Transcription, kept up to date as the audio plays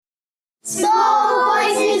Small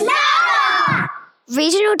voices matter!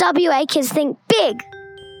 Regional WA kids think big.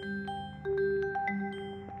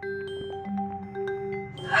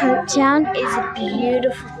 Hopetown is a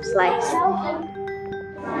beautiful place.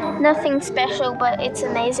 Nothing special, but it's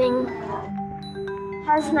amazing.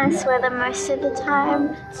 Has nice weather most of the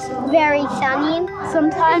time. It's very sunny.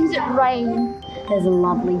 Sometimes it rains. There's a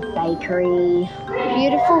lovely bakery.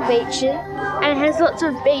 Beautiful beaches. And it has lots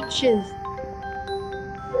of beaches.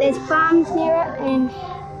 There's farms near it and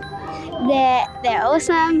they're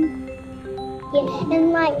awesome. Yeah, and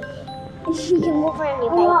you can walk around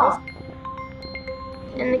your babies.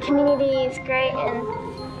 And the community is great and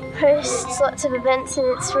hosts lots of events, and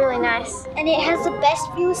it's really nice. And it has the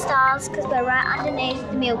best view of stars because we're right underneath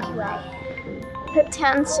the Milky Way.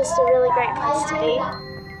 Hopetown's just a really great place to be.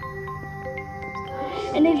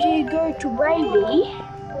 And if you go to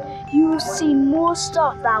Ravy, you will see more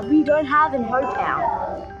stuff that we don't have in Hopetown.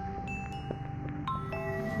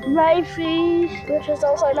 Ravy, which is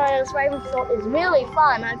also known as Ravensthorpe, is really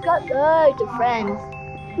fun. I've got loads of friends.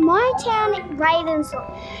 My town,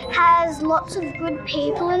 Ravensthorpe, has lots of good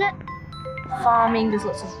people in it. Farming, there's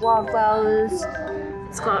lots of wildflowers.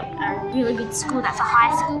 It's got a really good school that's a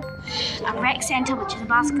high school, a rec centre which is a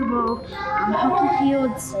basketball, hockey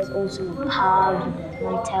fields. There's also a pub, a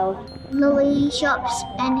motel. Lolly shops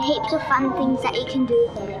and heaps of fun things that you can do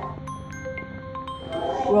there.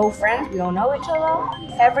 We're all friends, we all know each other.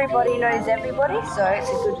 Everybody knows everybody, so it's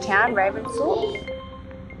a good town, Ravensthorpe.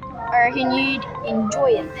 I reckon you'd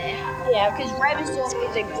enjoy it there. Yeah, because Ravensthorpe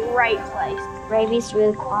is a great place. Ravy's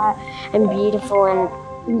really quiet and beautiful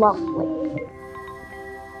and lovely.